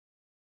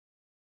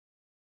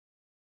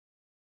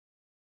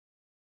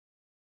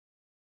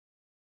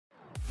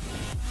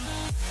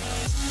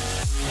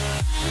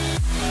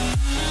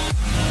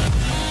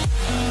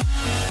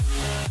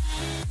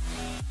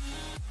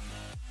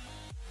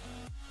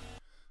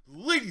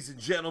Ladies and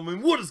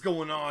gentlemen, what is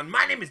going on?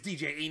 My name is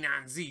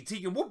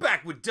djanonzt, and we're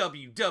back with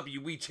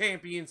WWE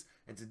Champions,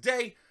 and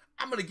today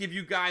I'm going to give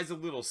you guys a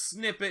little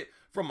snippet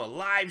from a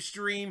live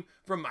stream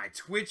from my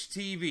Twitch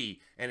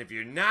TV. And if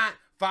you're not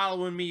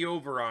following me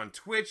over on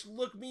Twitch,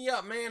 look me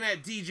up, man,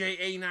 at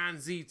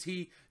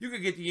djanonzt. You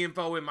can get the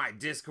info in my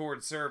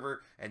Discord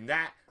server, and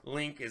that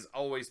link is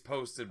always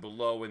posted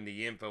below in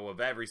the info of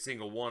every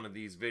single one of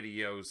these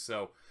videos.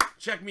 So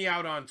check me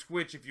out on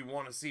Twitch if you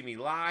want to see me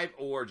live,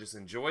 or just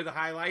enjoy the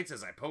highlights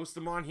as I post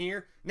them on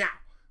here. Now,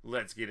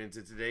 let's get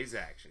into today's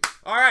action.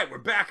 Alright, we're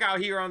back out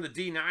here on the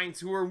D9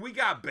 tour. We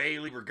got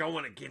Bayley. We're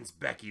going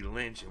against Becky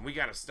Lynch, and we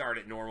got to start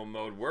at normal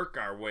mode, work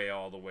our way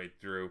all the way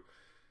through.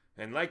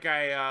 And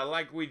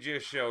like we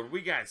just showed,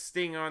 we got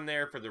Sting on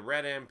there for the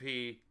red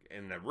MP,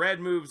 and the red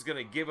move's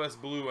going to give us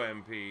blue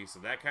MP, so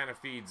that kind of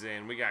feeds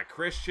in. We got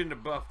Christian to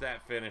buff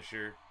that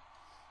finisher.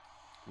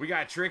 We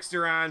got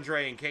Trickster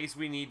Andre in case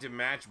we need to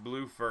match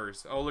blue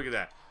first. Oh, look at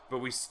that. But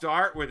we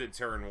start with it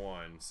turn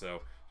 1,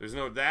 so there's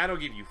no, that'll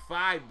give you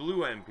 5 blue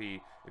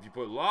MP. If you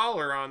put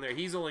Lawler on there,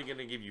 he's only going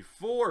to give you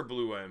 4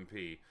 blue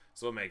MP.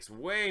 So it makes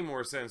way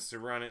more sense to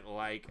run it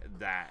like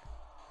that.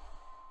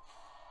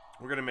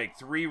 We're going to make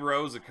 3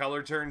 rows of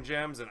color turn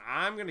gems, and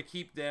I'm going to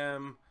keep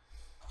them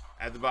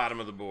at the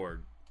bottom of the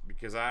board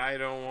because I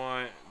don't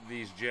want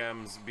these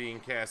gems being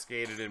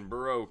cascaded and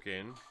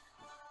broken.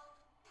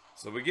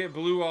 So we get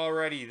blue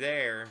already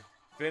there.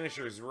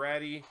 Finisher's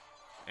ready.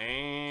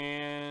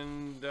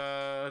 And,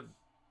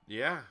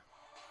 yeah.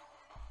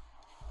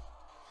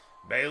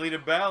 Bayley to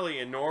belly,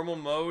 and normal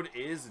mode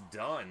is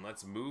done.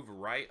 Let's move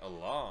right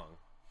along.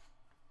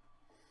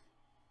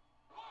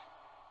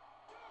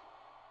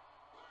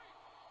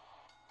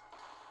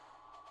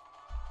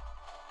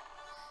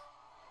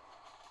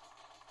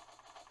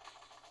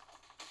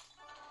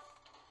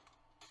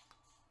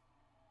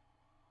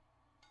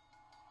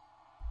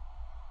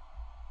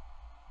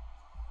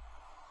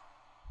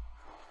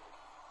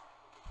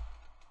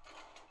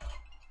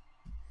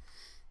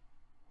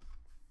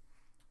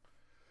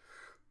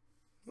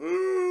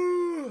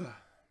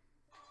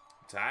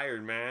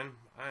 Tired, man.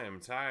 I am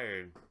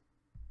tired.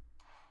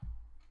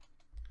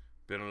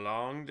 Been a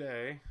long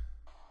day.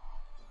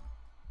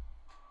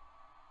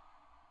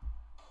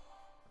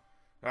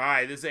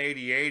 Alright, this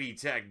 80-80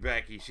 tech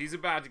Becky. She's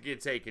about to get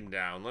taken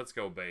down. Let's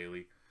go,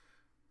 Bayley.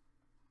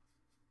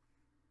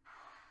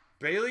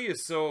 Bayley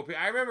is so...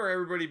 I remember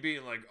everybody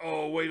being like,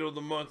 oh, wait till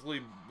the monthly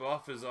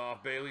buff is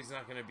off. Bayley's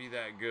not going to be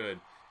that good.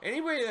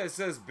 Anybody that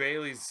says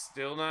Bayley's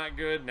still not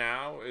good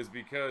now is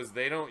because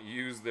they don't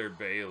use their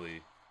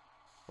Bayley.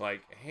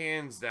 Like,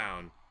 hands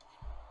down.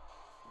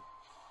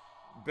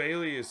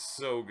 Bayley is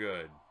so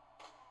good.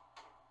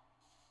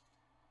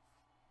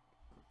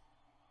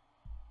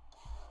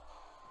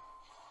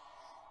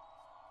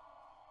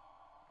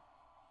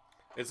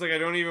 It's like I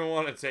don't even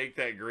want to take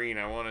that green.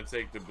 I want to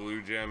take the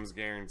blue gems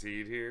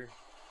guaranteed here.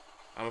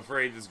 I'm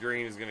afraid this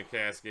green is going to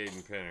cascade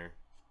and pin her.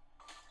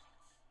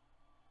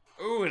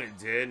 Ooh, and it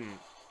didn't.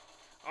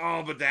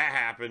 Oh, but that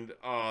happened.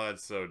 Oh,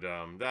 that's so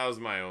dumb. That was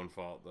my own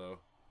fault, though.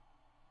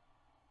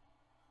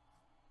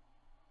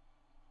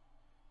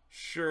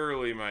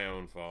 Surely my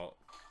own fault.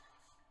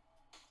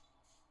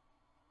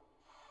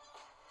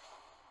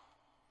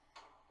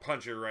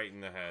 Punch her right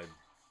in the head.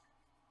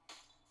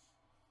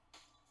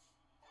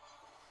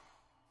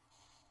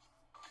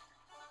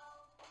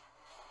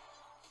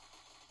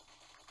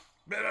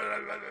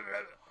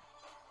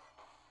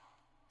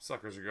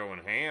 Suckers are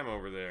going ham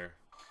over there.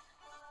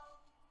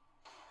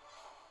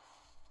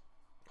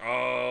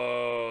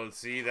 Oh,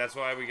 see, that's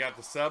why we got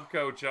the sub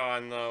coach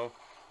on, though.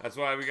 That's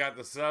why we got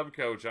the sub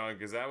coach on,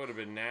 because that would have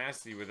been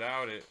nasty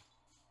without it.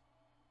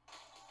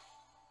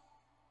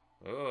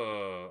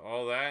 Oh,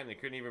 all that, and it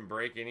couldn't even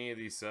break any of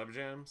these sub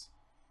gems.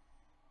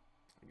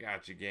 I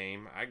got you,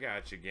 game. I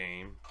got you,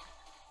 game.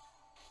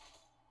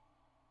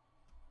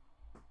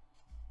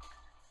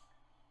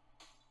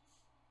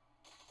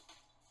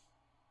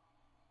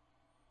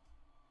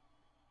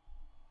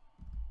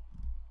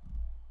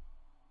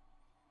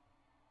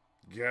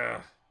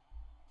 Yeah.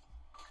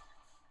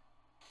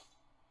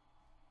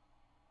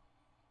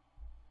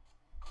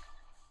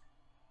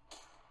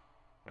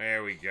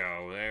 There we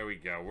go. There we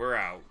go. We're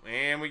out.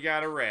 And we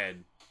got a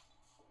red.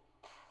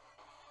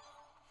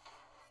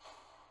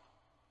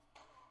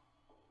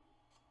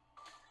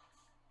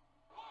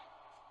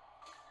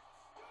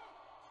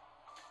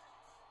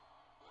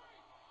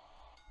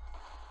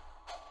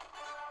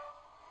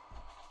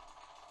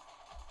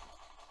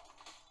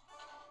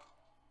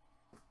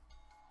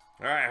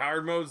 Alright,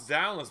 hard mode's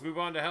down. Let's move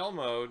on to hell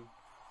mode.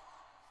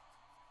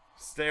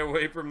 Stay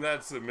away from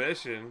that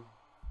submission.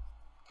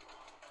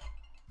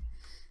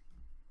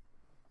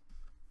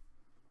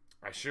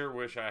 I sure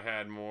wish I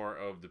had more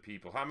of the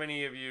people. How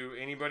many of you,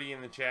 anybody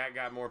in the chat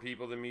got more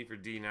people than me for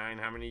D9?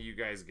 How many of you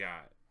guys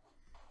got?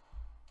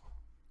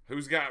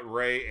 Who's got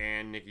Ray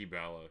and Nikki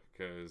Bella?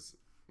 Because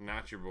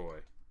not your boy.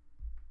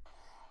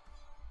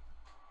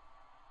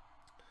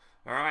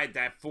 All right,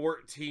 that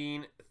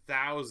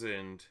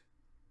 14,000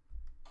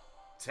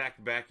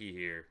 Tech Becky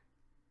here.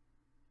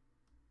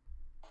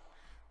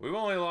 We've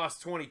only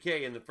lost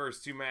 20K in the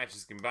first 2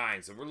 matches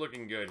combined, so we're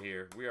looking good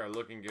here. We are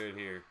looking good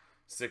here.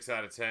 6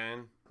 out of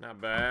 10.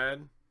 Not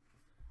bad.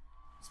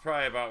 It's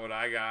probably about what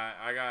I got.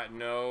 I got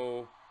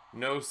no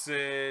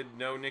Sid,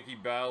 no Nikki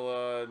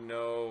Bella,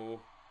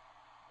 no...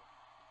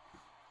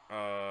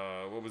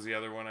 what was the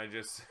other one I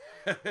just...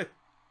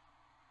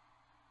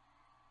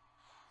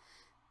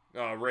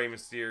 Rey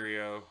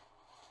Mysterio.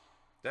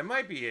 That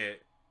might be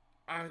it.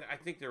 I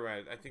think they're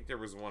right. I think there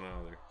was one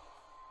other.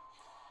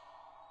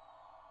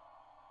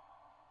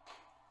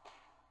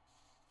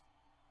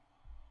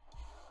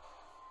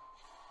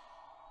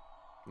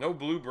 No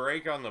blue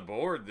break on the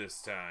board this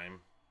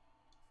time.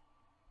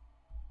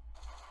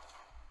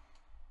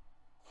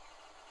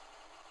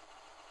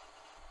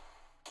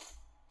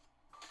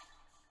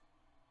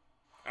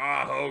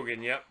 Ah,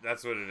 Hogan. Yep,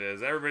 that's what it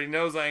is. Everybody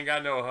knows I ain't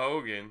got no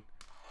Hogan.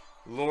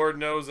 Lord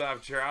knows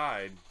I've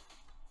tried.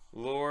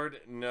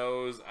 Lord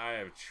knows I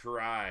have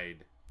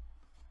tried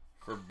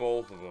for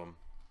both of them.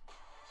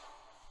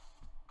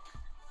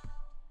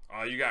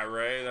 Oh, you got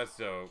Ray? That's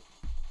dope.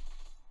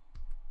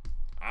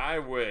 I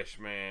wish,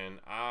 man.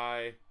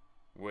 I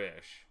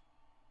wish.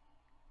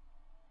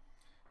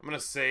 I'm going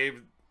to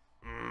save...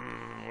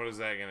 what is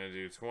that going to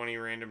do? 20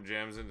 random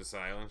gems into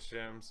silence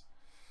gems?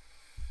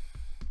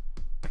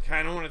 I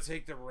kind of want to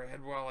take the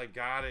red while I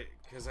got it,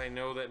 because I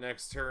know that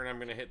next turn I'm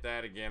going to hit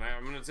that again.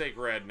 I'm going to take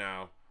red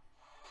now.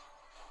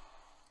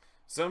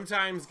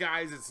 Sometimes,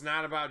 guys, it's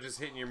not about just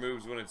hitting your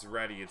moves when it's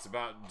ready. It's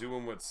about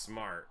doing what's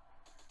smart.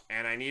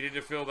 And I needed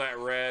to fill that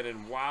red,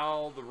 and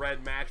while the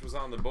red match was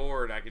on the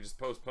board, I could just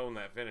postpone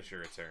that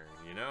finisher a turn,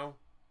 you know?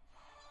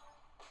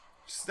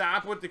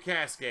 Stop with the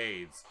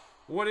cascades.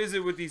 What is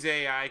it with these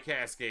AI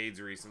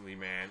cascades recently,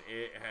 man?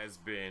 It has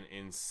been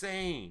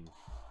insane.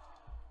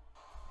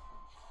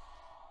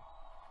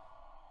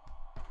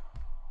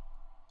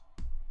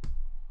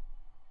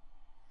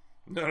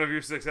 None of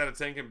your 6 out of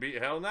 10 can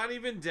beat hell. Not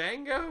even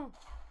Dango?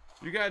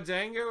 You got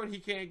Dango and he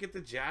can't get the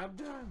job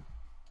done?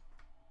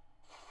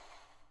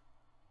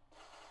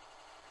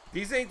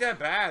 These ain't that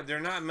bad.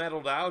 They're not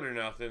metaled out or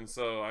nothing.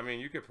 So, I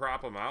mean, you could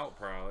prop them out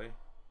probably.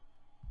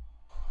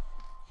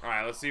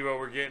 Alright, let's see what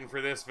we're getting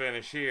for this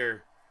finish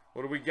here.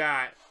 What do we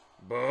got?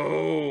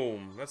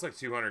 Boom. That's like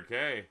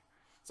 200K.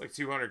 It's like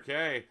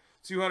 200K.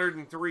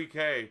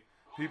 203K.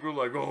 People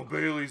are like, oh,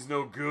 Bayley's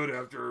no good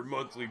after her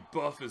monthly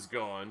buff is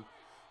gone.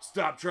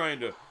 Stop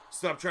trying to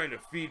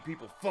feed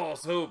people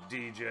false hope,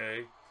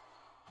 DJ.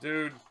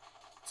 Dude,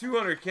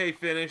 200K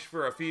finish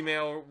for a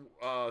female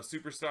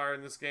superstar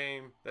in this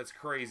game. That's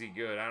crazy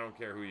good. I don't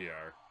care who you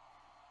are.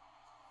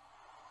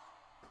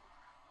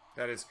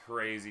 That is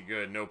crazy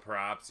good. No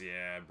props.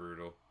 Yeah,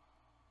 brutal.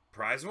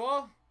 Prize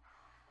wall?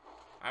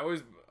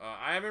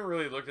 I haven't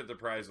really looked at the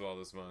prize wall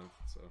this month,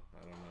 so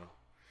I don't know.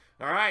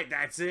 All right,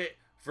 that's it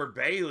for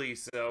Bayley,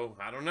 so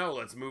I don't know.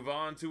 Let's move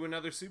on to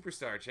another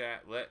superstar,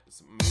 chat.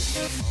 Let's move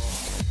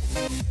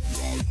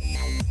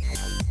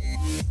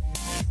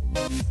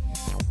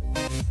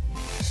on.